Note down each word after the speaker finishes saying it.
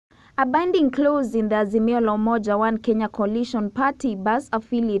A binding clause in the Azimio la Umoja One Kenya coalition party bars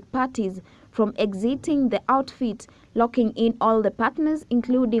affiliate parties from exiting the outfit, locking in all the partners,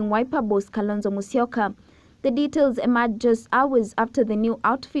 including Wiper boss Kalonzo Musyoka. The details emerged just hours after the new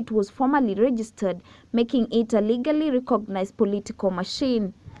outfit was formally registered, making it a legally recognized political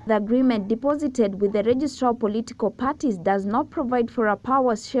machine. The agreement deposited with the registrar of political parties does not provide for a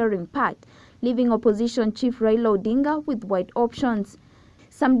power-sharing pact, leaving opposition chief Raila Odinga with wide options.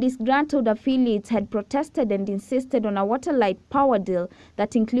 Some disgruntled affiliates had protested and insisted on a watertight power deal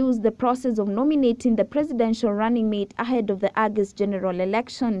that includes the process of nominating the presidential running mate ahead of the August general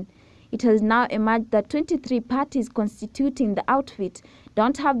election. It has now emerged that 23 parties constituting the outfit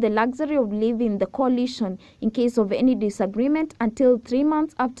don't have the luxury of leaving the coalition in case of any disagreement until 3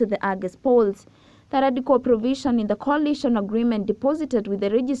 months after the August polls. The radical provision in the coalition agreement deposited with the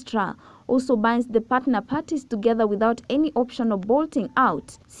registrar also binds the partner parties together without any option of bolting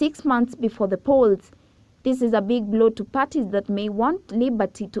out 6 months before the polls. This is a big blow to parties that may want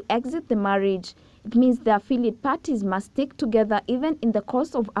liberty to exit the marriage. It means the affiliate parties must stick together even in the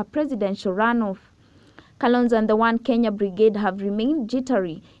course of a presidential runoff. Kalonzo and the One Kenya brigade have remained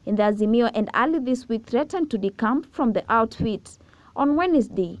jittery in the Azimio and early this week threatened to decamp from the outfit. On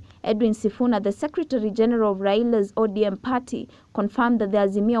Wednesday, Edwin Sifuna, the Secretary General of Raila's ODM party, confirmed that the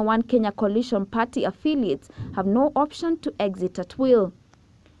Azimio One Kenya coalition party affiliates have no option to exit at will.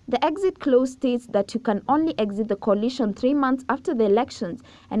 The exit clause states that you can only exit the coalition 3 months after the elections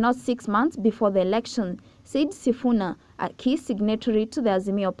and not 6 months before the election, said Sifuna, a key signatory to the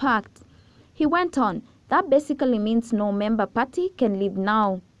Azimio pact. He went on, that basically means no member party can leave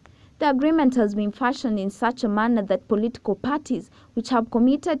now. The agreement has been fashioned in such a manner that political parties which have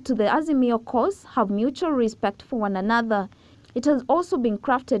committed to the Azimio cause have mutual respect for one another. It has also been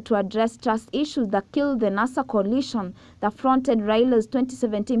crafted to address trust issues that killed the NASA coalition that fronted Raila's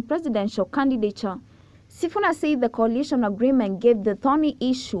 2017 presidential candidature. Sifuna said the coalition agreement gave the thorny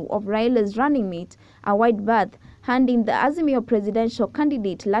issue of Raila's running mate a wide berth, handing the Azimio presidential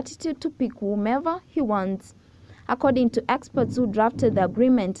candidate latitude to pick whomever he wants. According to experts who drafted the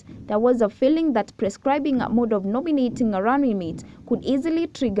agreement, there was a feeling that prescribing a mode of nominating a running mate could easily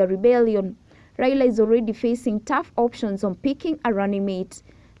trigger rebellion. Raila is already facing tough options on picking a running mate.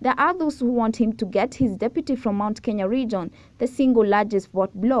 There are those who want him to get his deputy from Mount Kenya region, the single largest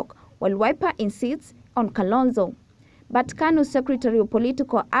vote bloc, while Wiper insists on Kalonzo. But KANU's Secretary of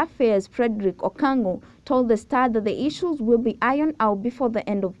Political Affairs Frederick Okango told the Star that the issues will be ironed out before the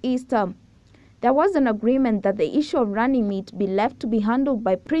end of Easter. There was an agreement that the issue of running mate be left to be handled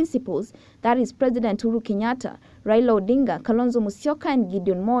by principals, that is President Uhuru Kenyatta, Raila Odinga, Kalonzo Musyoka and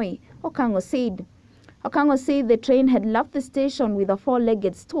Gideon Moi, Okango said. Okango said the train had left the station with a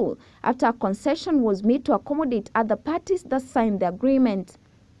four-legged stool after a concession was made to accommodate other parties that signed the agreement.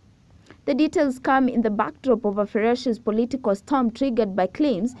 The details come in the backdrop of a ferocious political storm triggered by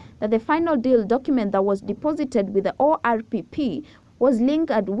claims that the final deal document that was deposited with the ORPP was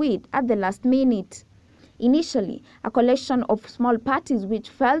lingered with at the last minute. Initially, a collection of small parties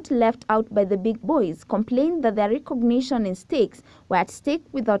which felt left out by the big boys complained that their recognition and stakes were at stake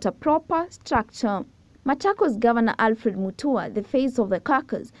without a proper structure. Machakos Governor Alfred Mutua, the face of the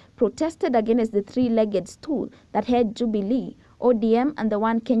caucus, protested against the three-legged stool that had Jubilee, ODM and the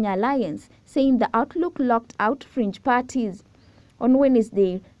One Kenya Alliance, saying the outlook locked out fringe parties. On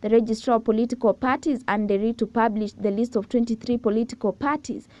Wednesday, the registrar of political parties Anderito published the list of 23 political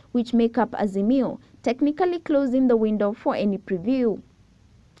parties which make up Azimio, technically closing the window for any preview.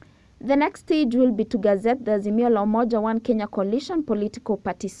 The next stage will be to gazette the Azimio la Umoja One Kenya coalition political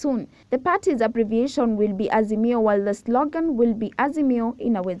party soon. The party's abbreviation will be Azimio, while the slogan will be Azimio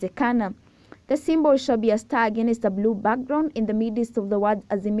Inawezekana. The symbol shall be a star against a blue background in the midst of the words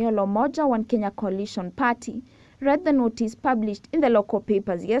Azimio la Umoja One Kenya coalition party. Read the notice published in the local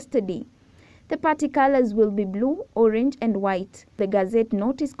papers yesterday. The party colors will be blue, orange and white. The Gazette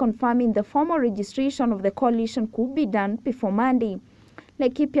notice confirming the formal registration of the coalition could be done before Monday.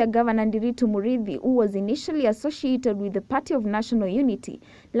 Laikipia Governor Ndiritu Murithi, who was initially associated with the Party of National Unity,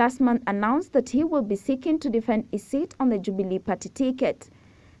 last month announced that he will be seeking to defend his seat on the Jubilee Party ticket.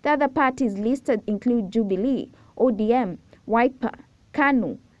 The other parties listed include Jubilee, ODM, Wiper,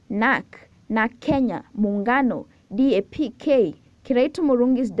 KANU, NAK, NAK Kenya, Muungano, DAP-K, Kiraitu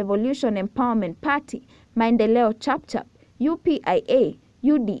Murungi's Devolution Empowerment Party, Maendeleo Chapchap, UPIA,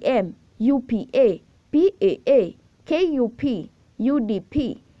 UDM, UPA, PAA, KUP,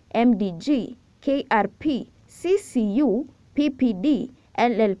 UDP, MDG, KRP, CCU, PPD,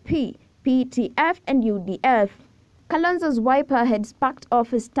 LLP, PTF and UDF. Kalonzo's Wiper had sparked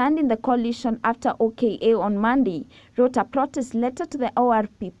off his stand in the coalition after OKA on Monday wrote a protest letter to the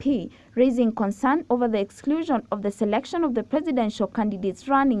ORPP, raising concern over the exclusion of the selection of the presidential candidate's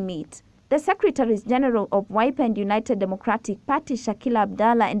running mate. The Secretaries General of Wiper and United Democratic Party, Shakila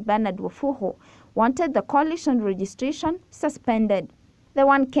Abdallah and Bernard Wafuho, wanted the coalition registration suspended. The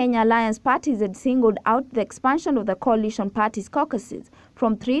One Kenya Alliance parties had singled out the expansion of the coalition parties' caucuses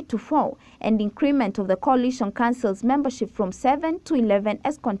from 3 to 4 and increment of the coalition council's membership from 7 to 11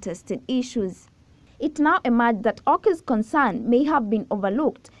 as contested issues. It now emerged that OKA's concern may have been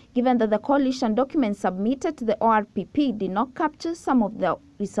overlooked, given that the coalition documents submitted to the ORPP did not capture some of the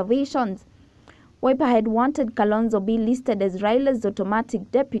reservations. Wiper had wanted Kalonzo be listed as Raila's automatic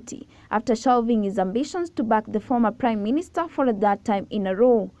deputy after shelving his ambitions to back the former Prime Minister for a third time in a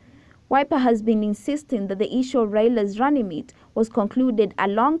row. Wiper has been insisting that the issue of Raila's running mate was concluded a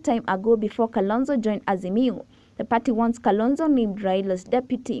long time ago before Kalonzo joined Azimio. The party wants Kalonzo named Raila's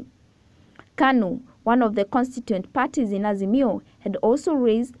deputy. KANU, one of the constituent parties in Azimio, had also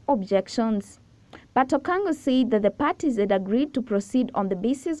raised objections. But Okango said that the parties had agreed to proceed on the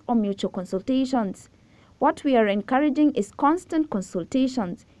basis of mutual consultations. What we are encouraging is constant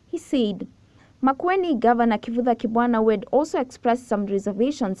consultations, he said. Makueni Governor Kivutha Kibwana had also expressed some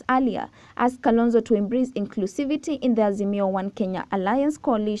reservations earlier, asked Kalonzo to embrace inclusivity in the Azimio One Kenya Alliance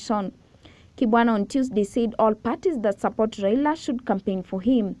coalition. Kibwana on Tuesday said all parties that support Raila should campaign for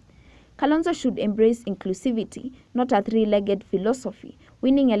him. Kalonzo should embrace inclusivity, not a three-legged philosophy.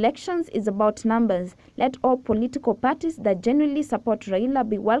 Winning elections is about numbers. Let all political parties that genuinely support Raila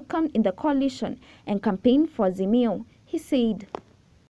be welcomed in the coalition and campaign for Azimio, he said.